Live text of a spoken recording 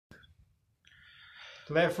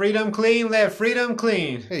Let freedom clean, let freedom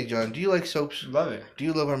clean. Hey, John, do you like soaps? Love it. Do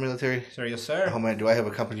you love our military? Sir, yes, sir. Oh, man, do I have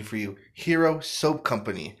a company for you. Hero Soap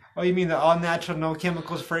Company. Oh, you mean the all-natural, no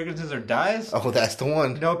chemicals, fragrances, or dyes? Oh, that's the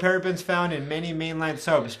one. No parabens found in many mainline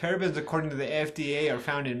soaps. Parabens, according to the FDA, are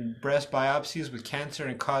found in breast biopsies with cancer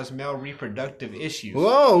and cause male reproductive issues.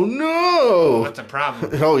 Whoa, no! What's the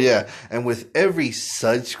problem? Oh, yeah. And with every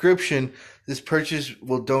subscription, this purchase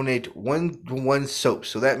will donate one soap.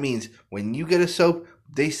 So that means when you get a soap,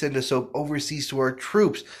 they send a soap overseas to our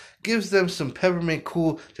troops. Gives them some peppermint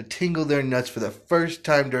cool to tingle their nuts for the first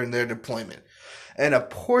time during their deployment. And a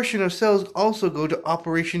portion of sales also go to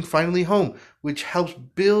Operation Finally Home, which helps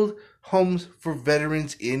build homes for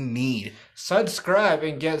veterans in need. Subscribe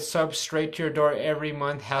and get subs straight to your door every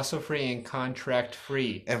month, hassle-free and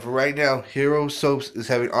contract-free. And for right now, Hero Soaps is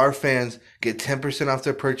having our fans get 10% off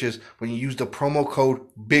their purchase when you use the promo code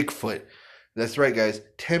BIGFOOT. That's right, guys.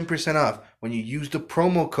 10% off when you use the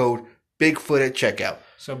promo code BIGFOOT at checkout.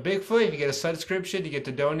 So Bigfoot, if you get a subscription, you get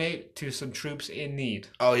to donate to some troops in need.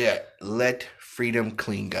 Oh, yeah. Let freedom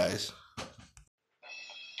clean, guys.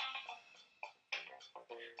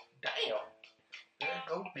 Damn. There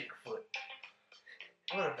go Bigfoot.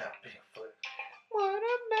 What about Bigfoot? What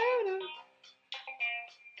about it?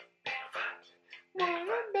 What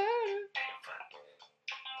about it?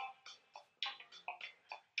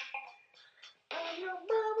 I'm your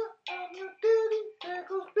mama, I'm your daddy. There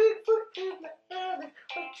goes Bigfoot in the alley.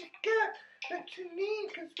 What you got that you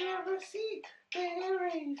need? Conspiracy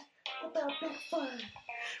theories about Bigfoot.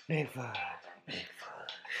 Bigfoot.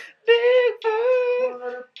 Bigfoot. Bigfoot.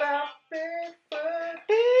 What about Bigfoot?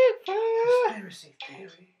 Bigfoot. Conspiracy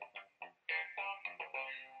theory.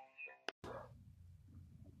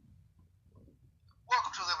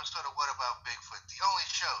 Welcome to the episode of What About Bigfoot, the only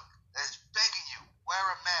show that is begging you wear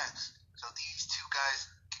a mask so these two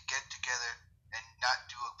guys can get together and not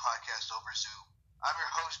do a podcast over Zoom. I'm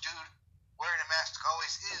your host, dude. Wearing a mask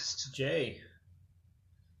always is. Jay.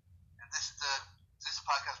 And this is a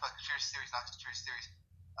podcast about conspiracy theories, not conspiracy theories.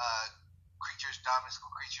 Creatures,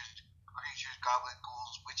 non-mystical creatures, goblin,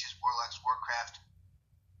 ghouls, witches, warlocks, warcraft,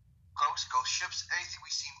 ghosts, ghost ships, anything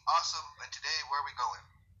we seem awesome. And today, where are we going?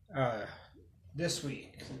 This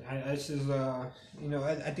week, this is I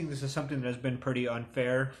think this is something that's been pretty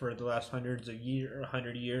unfair for the last 100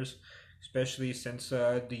 years, especially since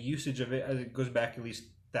the usage of it goes back at least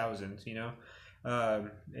thousands.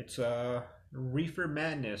 It's reefer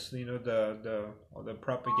madness. All the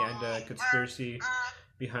propaganda, conspiracy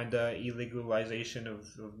behind the illegalization of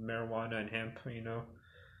marijuana and hemp.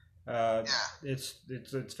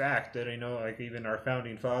 It's fact that like even our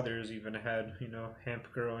founding fathers even had hemp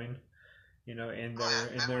growing. In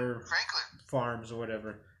their farms or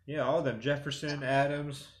whatever. Yeah, all of them. Jefferson,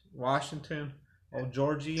 Adams, Washington, old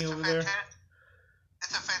Georgie over there. Hemp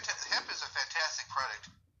is a fantastic product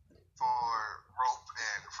for rope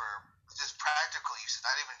and for just practical use,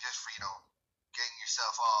 not even just for getting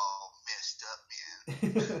yourself all messed up,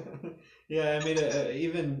 man. Yeah, I mean,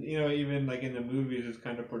 even like in the movies, it's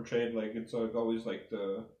kind of portrayed like it's like always like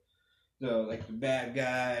the bad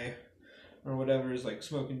guy. Or whatever is like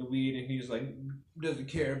smoking the weed, and he's like doesn't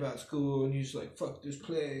care about school, and he's like fuck this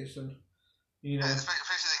place, and Yeah,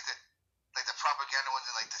 especially like the propaganda ones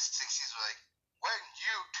in like the '60s were like, when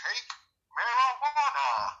you take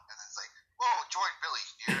marijuana, and it's like, whoa, George Billy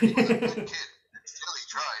here, he was a good kid, still he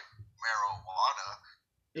tried marijuana.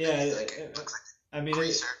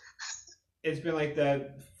 It's been like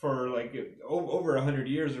that for like over 100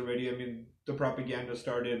 years already. I mean, the propaganda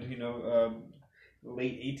started,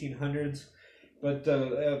 late 1800s, but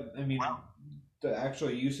the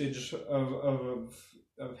actual usage of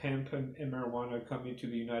hemp and marijuana coming to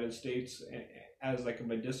the United States as like a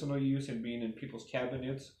medicinal use and being in people's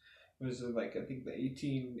cabinets was like I think the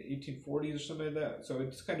 1840s or something like that. So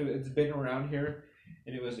it's been around here,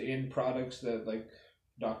 and it was in products that like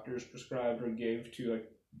doctors prescribed or gave to like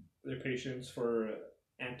their patients for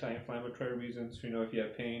anti-inflammatory reasons. If you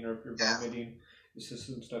have pain or if you're vomiting. This is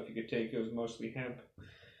some stuff you could take. It was mostly hemp,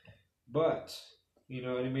 but you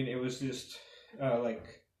know what I mean. It was just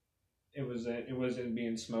it wasn't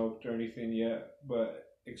being smoked or anything yet.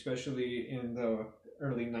 But especially in the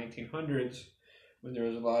early 1900s, when there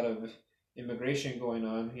was a lot of immigration going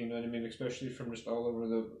on, you know what I mean. Especially from just all over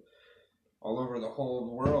the whole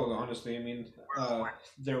world. Honestly, I mean,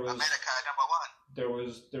 there was America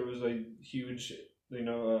 #1. There was a huge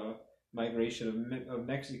migration of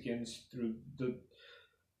Mexicans through the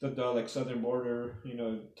like southern border,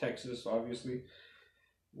 Texas, obviously,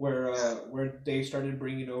 where they started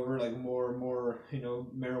bringing over like more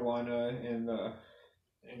marijuana and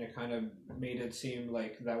and it kind of made it seem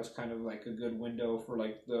like that was kind of like a good window for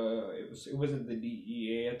like it wasn't the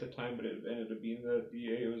DEA at the time, but it ended up being the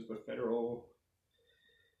DEA. It was the federal.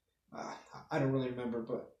 I don't really remember,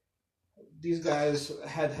 but these guys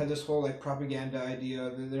had this whole like propaganda idea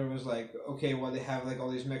that there was like, okay, well, they have like all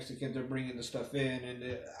these Mexicans, they're bringing the stuff in,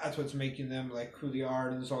 and that's what's making them like who they are.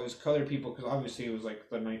 And there's all these colored people because obviously it was like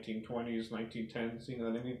the 1920s, 1910s, you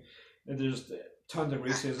know what I mean? And there's tons of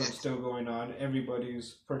racism still going on.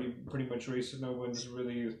 Everybody's pretty much racist. No one's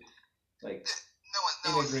really like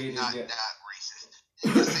no one's integrated not yet. racist.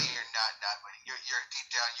 You can say you're not, but you're deep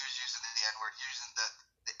down. You're using the N word, using the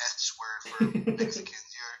S word for Mexicans.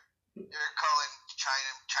 You're calling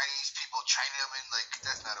Chinese people Chinamen, like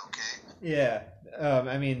that's not okay. Yeah,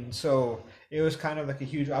 I mean, so it was kind of like a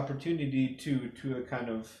huge opportunity to kind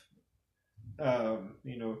of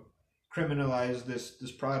you know, criminalize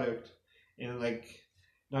this product, and like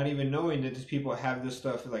not even knowing that these people have this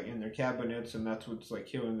stuff like in their cabinets, and that's what's like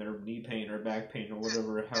killing their knee pain or back pain or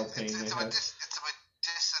whatever hell pain they have. It's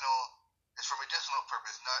for medicinal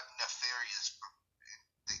purpose, not nefarious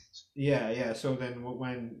things. Yeah. So then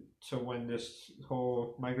when this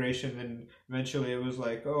whole migration, then eventually it was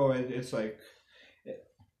like, oh, it's like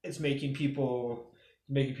it's making people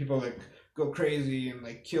like go crazy and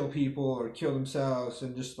like kill people or kill themselves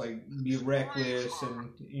and just like be reckless, and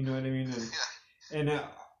you know what I mean. And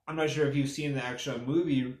I'm not sure if you've seen the actual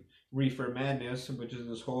movie Reefer Madness, which is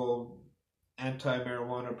this whole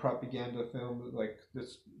anti-marijuana propaganda film, like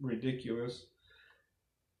this ridiculous.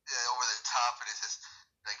 Yeah, over the top, and it's just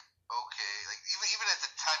like okay, like even at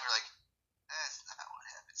the time you're like, that's not what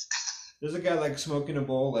happens. There's a guy like smoking a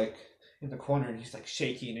bowl like in the corner, and he's like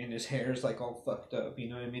shaking, and his hair's like all fucked up. You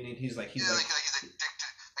know what I mean? And he's like he's addicted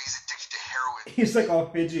to heroin. He's like all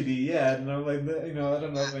fidgety, yeah. And I'm like, you know, I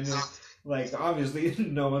don't know if I know. Like, obviously,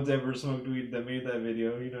 no one's ever smoked weed that made that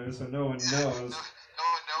video, you know, so no one knows. No one knows.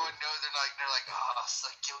 They're like, oh,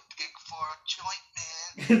 suck your dick for a joint,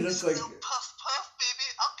 man. It's like, little puff, baby.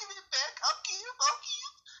 I'll give it back. I'll give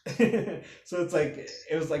you. So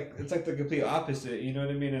it's like the complete opposite, you know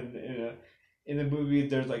what I mean? And in the movie,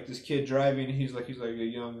 there's like this kid driving. He's like a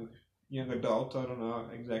young adult. I don't know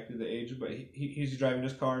exactly the age, but he's driving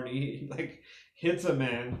his car, and he like hits a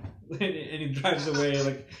man, and he drives away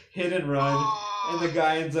like hit and run, and the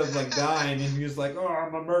guy ends up like dying, and he's like, oh,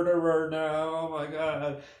 I'm a murderer now, oh my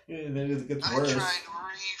god. And then it gets worse. I tried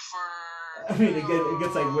reefer. I mean, it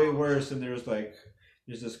gets like way worse, and there's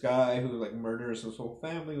this guy who like murders his whole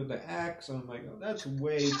family with an axe, and I'm like, oh, that's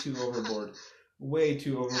way too overboard. Way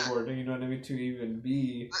too overboard, you know what I mean, to even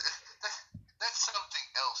be. That's something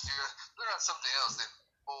else. They're not something else than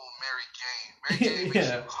old Mary Jane. Mary Jane makes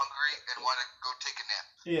you hungry and want to go take a nap.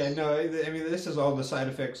 Yeah, no, I mean, this is all the side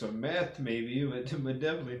effects of meth, maybe, but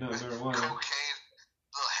definitely not marijuana. Cocaine,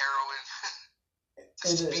 little heroin.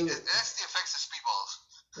 That's the effects of speedballs.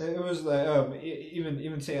 It was like,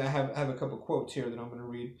 even say I have a couple quotes here that I'm going to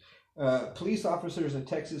read. Police officers in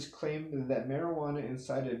Texas claimed that marijuana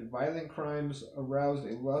incited violent crimes, aroused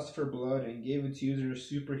a lust for blood, and gave its users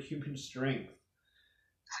superhuman strength.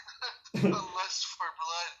 A lust for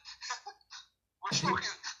blood. I'm smoking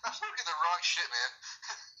the wrong shit, man.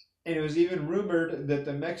 And it was even rumored that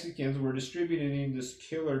the Mexicans were distributing this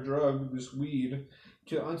killer drug, this weed,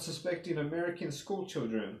 to unsuspecting American school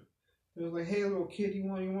children. It was like, hey, little kid, you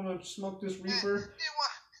want to smoke this reefer?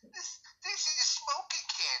 This is smoking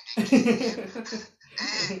candy.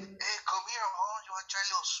 Hey, come here, you want to try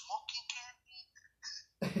a little smoking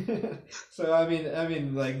candy? So I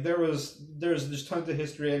mean, like there's just tons of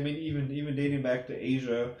history. I mean, even dating back to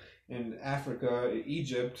Asia and Africa,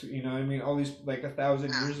 Egypt. You know, I mean, all these like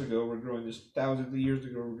 1,000 years ago, we're growing this. Thousands of years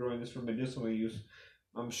ago, we're growing this for medicinal use.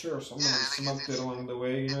 I'm sure someone smoked it along the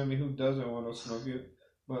way. You know, what I mean, who doesn't want to smoke it?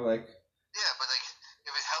 But like. Yeah, but like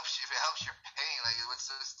if it helps your pain, like what's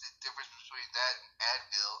the difference between that and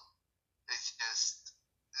Advil? It's just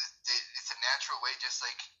it's a natural way, just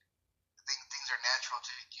like things are natural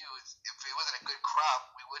to you. If it wasn't a good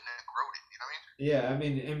crop, we wouldn't have grown it. You know what I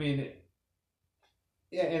mean? Yeah, I mean,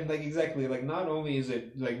 yeah, and like exactly, like not only is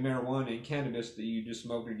it like marijuana and cannabis that you just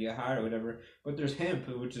smoke or get high or whatever, but there's hemp,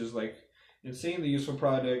 which is like insanely useful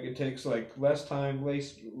product. It takes like less time,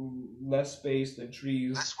 less space than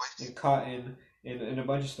trees and cotton and a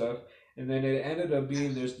bunch of stuff. And then it ended up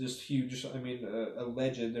being there's this huge, I mean,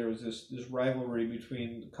 alleged there was this rivalry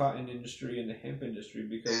between the cotton industry and the hemp industry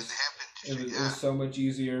because it was so much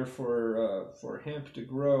easier for hemp to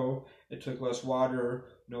grow. It took less water,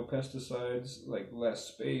 no pesticides, like less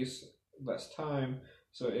space, less time.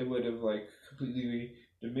 So it would have like completely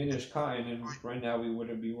diminished cotton, and right now we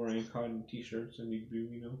wouldn't be wearing cotton t-shirts, and we'd be,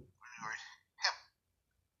 you know.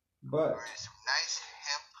 But Wearing some nice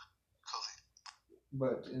hemp clothing.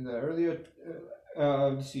 but in the earlier,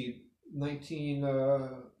 let's see, 19,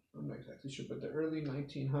 I'm not exactly sure, but the early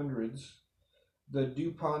 1900s, the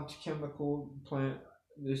DuPont chemical plant,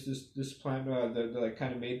 this plant that like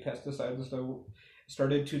kind of made pesticides and stuff,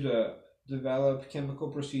 started to develop chemical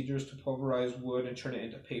procedures to pulverize wood and turn it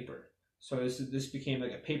into paper. So this became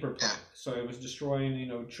like a paper plant. So it was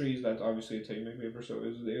destroying trees. That's obviously a take make paper. So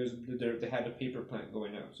they had a paper plant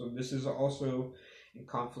going out. So this is also in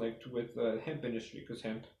conflict with the hemp industry because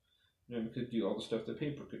hemp could do all the stuff that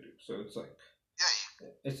paper could do. So it's like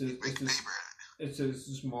it's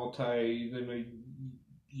this multi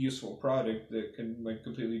useful product that can like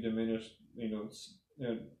completely diminish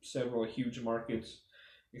several huge markets,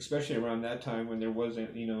 especially around that time when there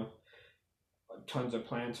wasn't tons of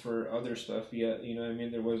plants for other stuff yet.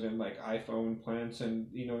 There wasn't like iPhone plants, and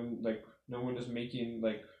like no one was making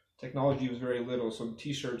like technology was very little. So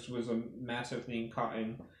T-shirts was a massive thing,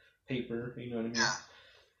 cotton, paper. You know what I mean? Yeah.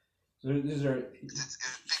 So these are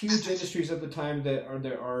huge industries at the time that are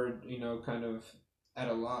kind of at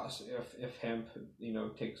a loss if hemp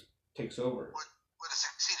takes over. Would have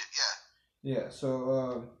succeeded, yeah. Yeah.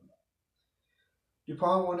 So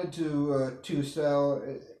DuPont wanted to sell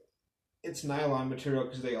its nylon material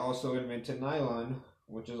because they also invented nylon,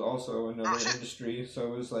 which is also another industry.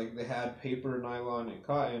 So it was like they had paper, nylon, and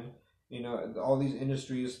cotton. All these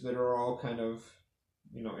industries that are all kind of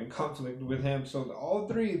in conflict with hemp. So all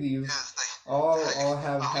three of these all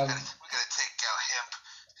have. We gotta take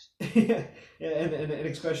out hemp. Yeah, and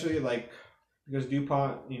especially like because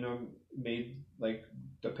DuPont made like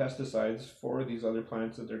the pesticides for these other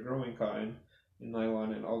plants that they're growing, cotton and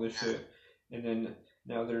nylon and all this shit, and then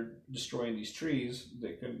now they're destroying these trees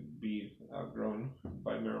that could be outgrown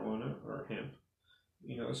by marijuana or hemp.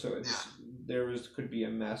 So could be a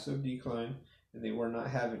massive decline, and they were not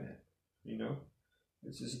having it.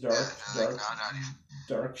 It's this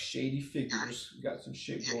dark, shady figures got some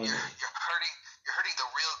shit going on. You're hurting the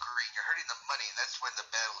real green. You're hurting the money, and that's when the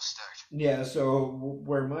battles start. Yeah. So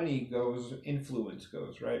where money goes, influence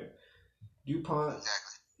goes, right? DuPont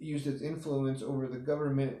used its influence over the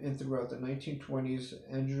government, and throughout the 1920s,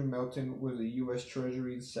 Andrew Melton was a U.S.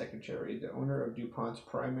 Treasury Secretary, the owner of DuPont's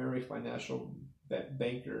primary financial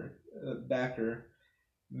backer,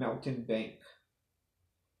 Melton Bank.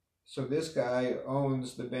 So this guy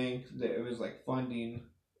owns the bank that was like funding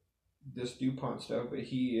this DuPont stuff, but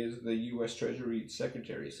he is the U.S. Treasury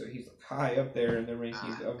Secretary, so he's like high up there in the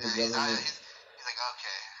rankings of the government. He's like,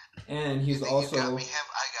 okay. And he's also you got me, hemp,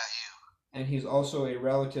 I got you. And he's also a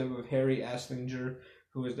relative of Harry Anslinger,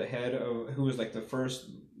 who was who was like the first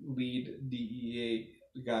lead DEA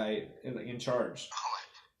guy in charge.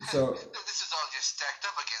 So this is all just stacked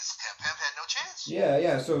up against hemp. Hemp had no chance.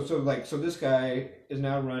 Yeah. So this guy is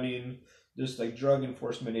now running this like drug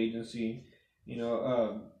enforcement agency.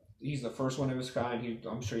 He's the first one of his kind.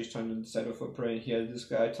 I'm sure he's trying to set a footprint. He had this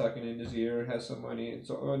guy talking in his ear, has some money.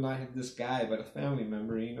 So not this guy, but a family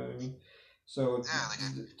member. You know what I mean? So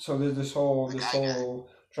so there's this whole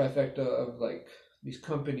trifecta of like these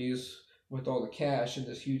companies with all the cash and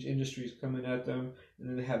this huge industries coming at them, and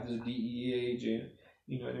then they have this DEA agent.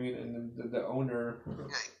 You know what I mean? And then the owner,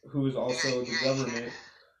 who is also the government. Yeah,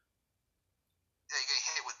 you get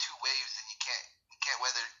hit with two waves, and you can't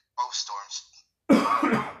weather both storms.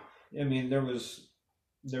 I mean, there was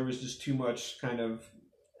just too much kind of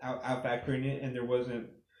out factoring it, and there wasn't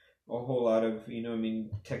a whole lot of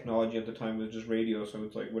technology at the time. Was just radio, so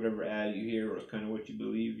it's like whatever ad you hear was kind of what you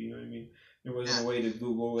believe. You know what I mean? There wasn't a way to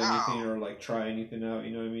Google anything or like try anything out.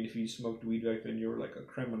 You know what I mean? If you smoked weed back then, you were like a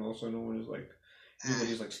criminal, so no one is like.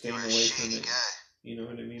 Everybody's like staying away from it. You know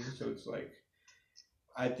what I mean? So it's like,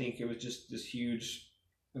 I think it was just this huge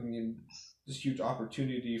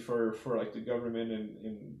opportunity for like the government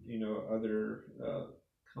and other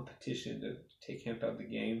competition to take hemp out of the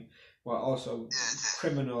game, while also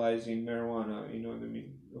criminalizing marijuana. You know what I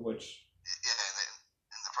mean? Which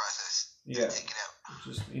in the process, take it out.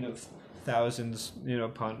 Just thousands,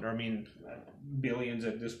 billions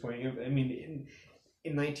at this point.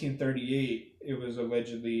 In 1938, it was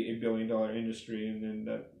allegedly $1 billion industry, and then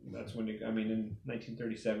that's when in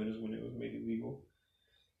 1937 is when it was made illegal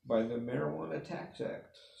by the Marijuana Tax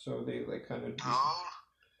Act. So they like kind of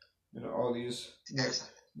all these.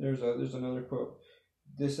 There's another quote.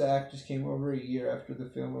 This act just came over a year after the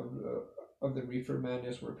film of the Reefer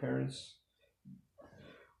Madness, where parents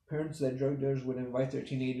that drug dealers would invite their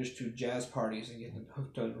teenagers to jazz parties and get them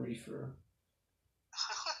hooked on reefer.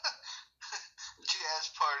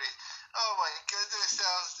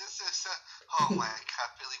 Oh my God,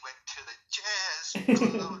 Billy went to the jazz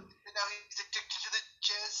club, and now he's addicted to the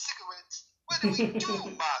jazz What do we do,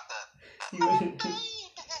 Martha? He Oh, went, baby.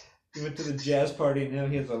 he went to the jazz party, and now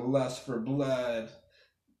he has a lust for blood.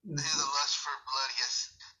 He has a lust for blood. He has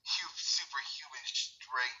superhuman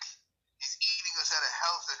strength. He's eating us out of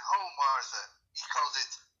health and home, Martha. He calls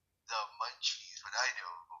it the munchies, but I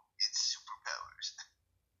know it's superpowers.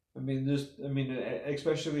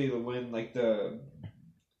 Especially when like the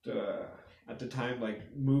at the time,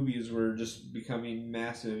 like movies were just becoming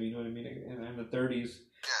massive. You know what I mean? In the 30s,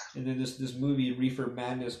 Yeah. and then this movie Reefer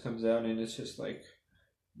Madness comes out, and it's just like,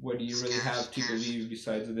 what do you really have to believe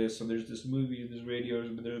besides of this? So there's this movie, there's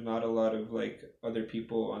radios, but there's not a lot of like other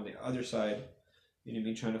people on the other side. You know what I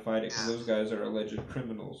mean? Trying to fight it because those guys are alleged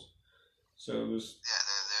criminals. So it was. Yeah,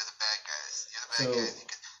 they're the bad guys. You're the bad guys.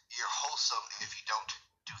 You're wholesome if you don't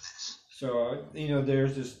do this. So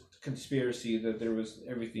there's this conspiracy that there was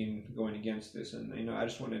everything going against this, and I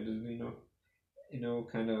just wanted to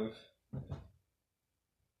kind of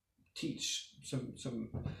teach some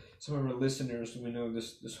of our listeners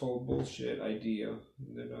this whole bullshit idea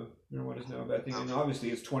that marijuana is now a bad thing. And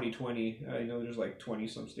obviously it's 2020. I know there's like 20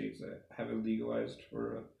 some states that have it legalized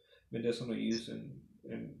for medicinal use and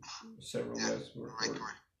several less for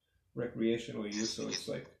recreational use. So it's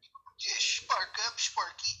like spark up,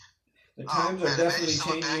 Sparky. The times are definitely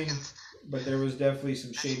changing, but there was definitely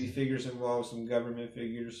some shady figures involved, some government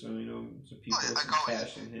figures, some people with some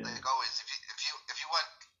cash in him. Like always, if you want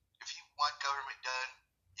government done,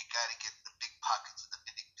 you gotta get the big pockets of the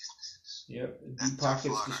big businesses. Yep, deep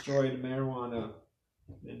pockets destroyed marijuana,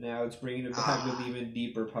 and now it's bringing it back with even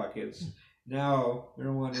deeper pockets. Now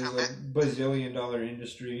marijuana is a bazillion-dollar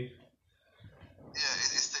industry.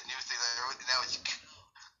 Yeah, it's the new thing. Now it's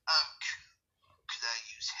I'm cool because I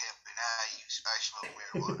use hemp and I smoke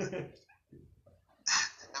marijuana.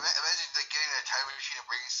 Imagine like getting a time machine and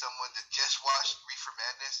bringing someone that just watched Reefer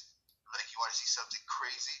Madness, like you want to see something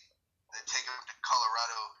crazy, and then take them to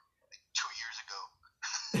Colorado like 2 years ago.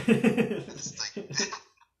 It's like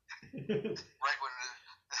right when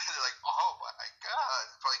they're like, oh my god,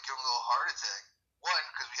 probably give them a little heart attack. One,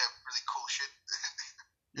 because we have really cool shit.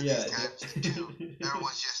 Two,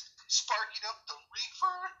 everyone's just sparking up the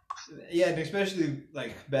reefer. Yeah, and especially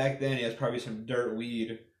like back then, it was probably some dirt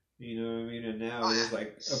weed. You know what I mean? And now there's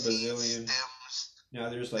like a bazillion. Stems. Now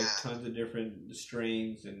there's like tons of different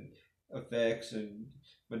strains and effects and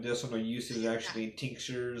medicinal uses, actually in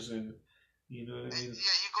tinctures, and you know what I mean?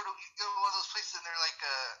 Yeah, you go to one of those places and they're like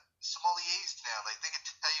sommeliers now. Like they can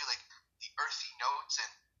tell you like the earthy notes and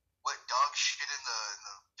what dog shit in the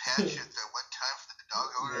patch at one time for the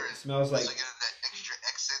dog owner. It smells like that extra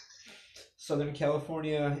accent. Southern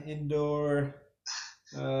California indoor.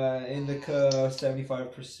 Indica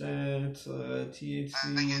 75%,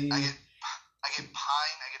 THC. I get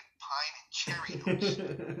pine and cherry notes.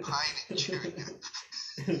 Pine and cherry notes.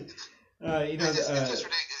 It's just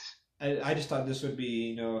ridiculous. I just thought this would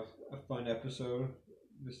be a fun episode.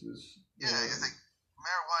 This is it's like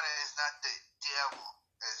marijuana is not the devil,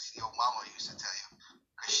 as your mama used to tell you,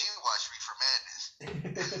 because she watched Reefer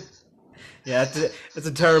Madness. Yeah, it's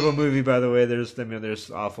a terrible movie, by the way. There's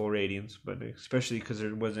awful ratings, but especially because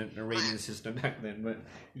there wasn't a rating system back then. But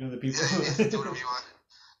the people. Yeah, you do whatever you want.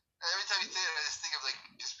 Every time you say it, I just think of like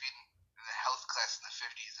just being in a health class in the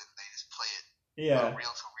 50s and they just play it. Yeah.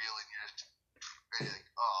 Reel to reel, and you're just ready like,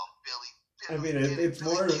 oh, Billy. I mean, it's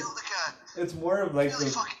more. Kill the guy. It's more of like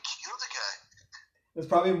Billy fucking killed the guy. It's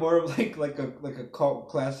probably more of like a cult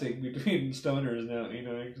classic between stoners now,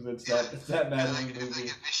 because it's that bad of a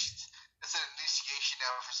movie. It's an initiation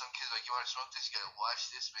now for some kids. Like, you want to smoke this? You gotta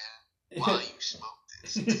watch this, man. While you smoke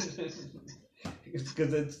this.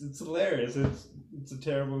 Because it's hilarious. It's a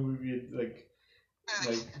terrible movie. It's like kids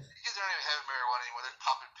don't even have marijuana anymore. They're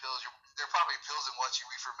popping pills. They're popping pills and watching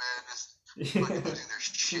Reefer Madness. Like losing their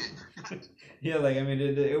shit. Yeah,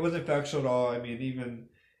 it wasn't factual at all. I mean,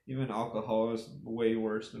 even alcohol is way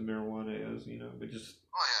worse than marijuana is. But just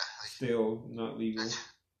still not legal.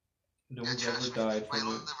 No one's ever died from it.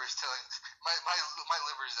 My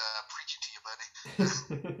liver's preaching to you, buddy.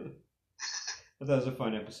 That was a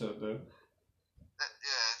fun episode, though.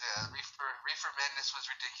 Reefer Madness was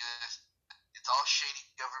ridiculous. It's all shady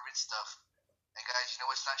government stuff. And guys, you know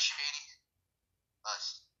what's not shady?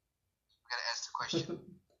 Us. We gotta ask the question.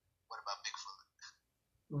 What about Bigfoot?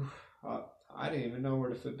 I didn't even know where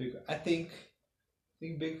to put Bigfoot. I think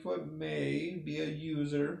Bigfoot may be a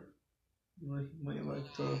user. He might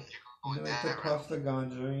like to puff the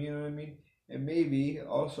ganja, you know what I mean? And maybe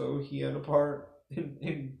also he had a part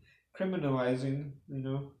in criminalizing,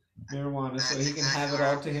 marijuana, so he can have it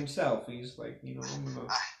all to himself. He's like, I'm gonna.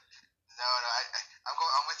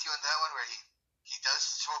 I'm with you on that one where he does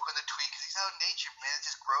smoke on the tweet because he's out in nature, man. It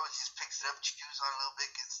just grows. He just picks it up, chews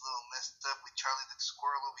a little messed up with Charlie the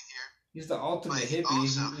Squirrel over here. He's the ultimate But he hippie.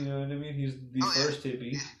 also- You know what I mean? He's the Oh, yeah. first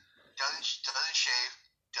hippie. Doesn't shave,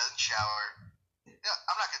 doesn't shower. Yeah,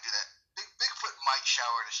 I'm not gonna do that. Bigfoot might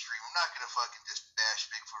shower in a stream. I'm not gonna fucking just bash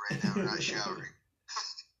Bigfoot right now for not showering.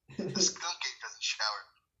 The skunk ape doesn't shower,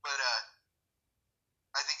 but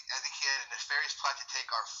I think he had a nefarious plot to take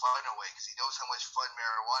our fun away because he knows how much fun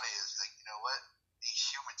marijuana is. He's like, you know what? These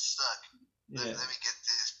humans suck. Yeah. Let me get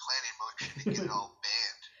this plan in motion and get it all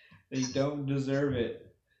banned. They don't deserve it.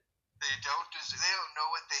 They don't know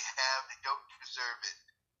what they have. They don't deserve it.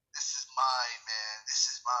 This is mine, man. This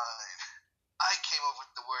is mine. I came up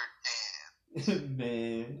with the word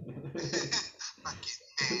man. Fucking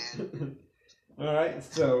man. All right,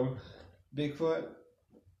 so Bigfoot,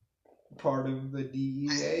 part of the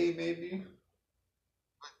DEA, maybe.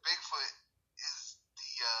 But Bigfoot is the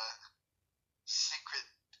secret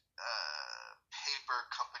paper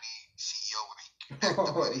company CEO.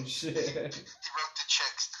 Oh shit! He wrote the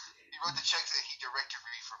checks. He wrote the checks that he directed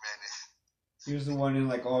Reefer Man. He was the one in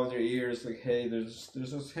like all of their ears, like, hey, there's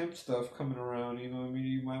this hemp stuff coming around. You know what I mean?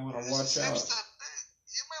 You might want to watch out.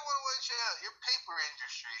 You might want to watch out. Your paper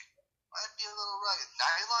industry might be a little rugged.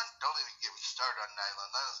 Nylon? Don't even get me started on nylon.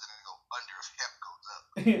 Nylon's gonna go under if hemp goes up.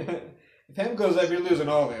 If hemp goes up, you're losing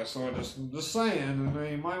all this. So just saying,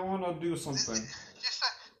 you might want to do something.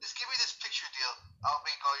 Just give me this picture deal. I'll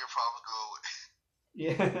make all your problems go away.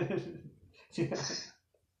 Yeah. Yeah.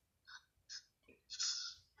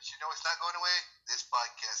 But you know what's not going away? This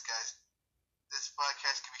podcast, guys. This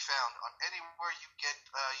podcast can be found on anywhere you get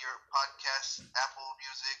your podcasts, Apple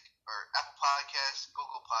Music, or Apple Podcasts,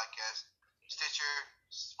 Google Podcasts, Stitcher,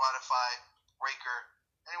 Spotify, Breaker.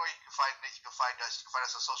 Anywhere you can find it, you can find us. You can find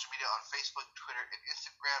us on social media on Facebook, Twitter, and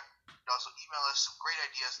Instagram. You can also email us some great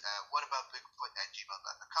ideas at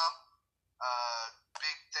whataboutbigfoot@gmail.com.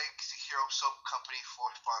 Big thanks to Hero Soap Company for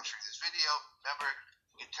sponsoring this video. Remember,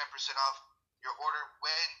 you get 10% off your order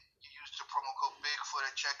when you use the promo code Bigfoot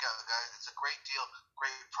at checkout, guys. It's a great deal,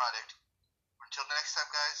 great product. Until next time,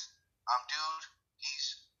 guys, I'm Dude.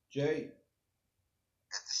 Peace. Jay.